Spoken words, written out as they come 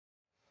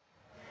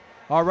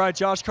All right,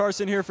 Josh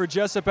Carson here for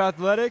Jessup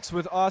Athletics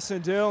with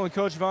Austin Dill and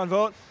Coach Von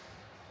Vogt.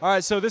 All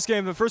right, so this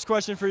game, the first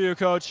question for you,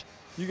 Coach.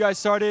 You guys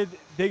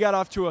they got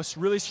off to a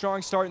really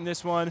strong start in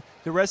this one.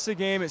 The rest of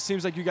the game, it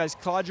seems like you guys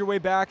clawed your way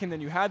back and then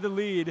you had the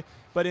lead,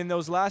 but in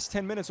those last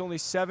 10 minutes, only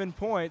 7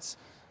 points,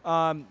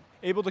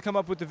 able to come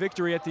up with the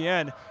victory at the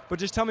end. But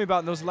just tell me about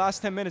in those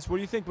last 10 minutes, what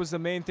do you think was the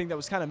main thing that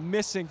was kind of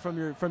missing from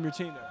your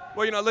team there?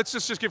 Well, let's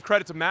just give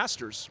credit to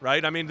Masters,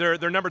 right? I mean,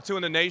 they're number 2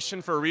 in the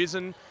nation for a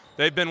reason.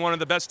 They've been one of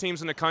the best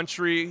teams in the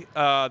country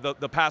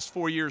the past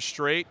 4 years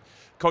straight.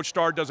 Coach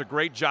Starr does a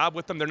great job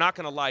with them. They're not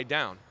going to lie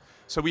down.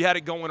 So we had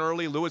it going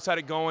early. Lewis had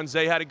it going.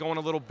 Zay had it going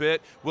a little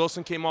bit.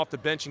 Wilson came off the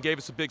bench and gave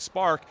us a big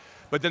spark.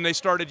 But then they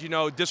started,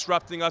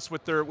 disrupting us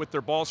with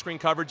their ball screen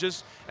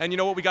coverages. And you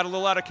know what? We got a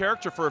little out of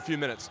character for a few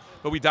minutes.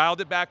 But we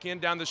dialed it back in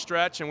down the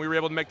stretch, and we were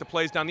able to make the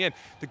plays down the end.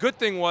 The good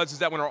thing was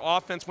that when our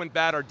offense went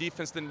bad, our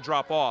defense didn't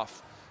drop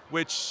off,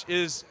 which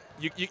is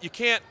you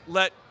can't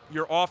let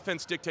your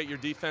offense dictate your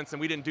defense,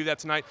 and we didn't do that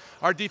tonight.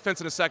 Our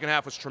defense in the second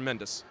half was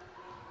tremendous.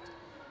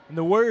 And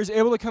the Warriors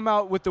able to come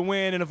out with the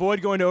win and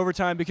avoid going to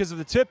overtime because of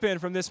the tip-in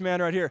from this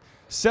man right here.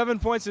 7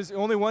 points is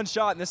only one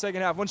shot in the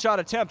second half, one shot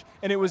attempt,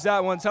 and it was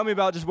that one. Tell me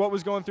about just what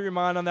was going through your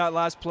mind on that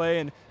last play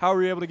and how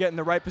were you able to get in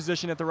the right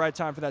position at the right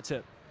time for that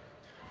tip?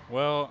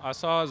 Well, I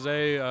saw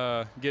Zay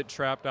get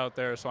trapped out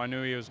there, so I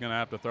knew he was going to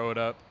have to throw it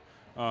up.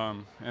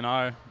 And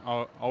I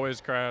always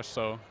crash,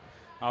 so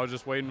I was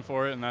just waiting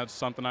for it, and that's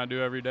something I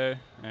do every day,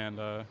 and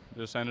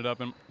just ended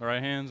up in the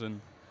right hands and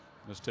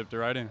just tipped it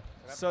right in.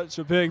 Such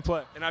a big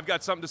play. And I've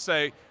got something to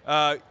say.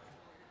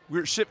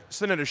 We're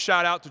sending a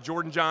shout out to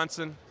Jordan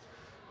Johnson.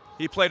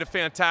 He played a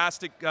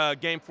fantastic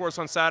game for us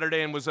on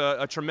Saturday and was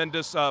a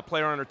tremendous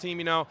player on our team,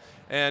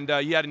 And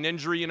he had an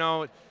injury,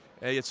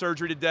 he had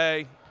surgery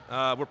today.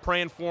 We're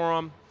praying for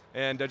him,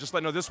 and just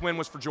let you know this win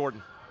was for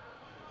Jordan.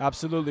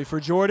 Absolutely. For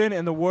Jordan,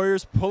 and the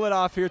Warriors pull it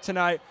off here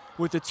tonight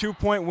with a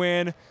 2-point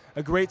win,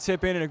 a great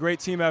tip-in, and a great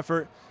team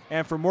effort.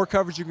 And for more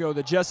coverage, you can go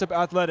to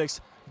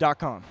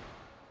JessupAthletics.com.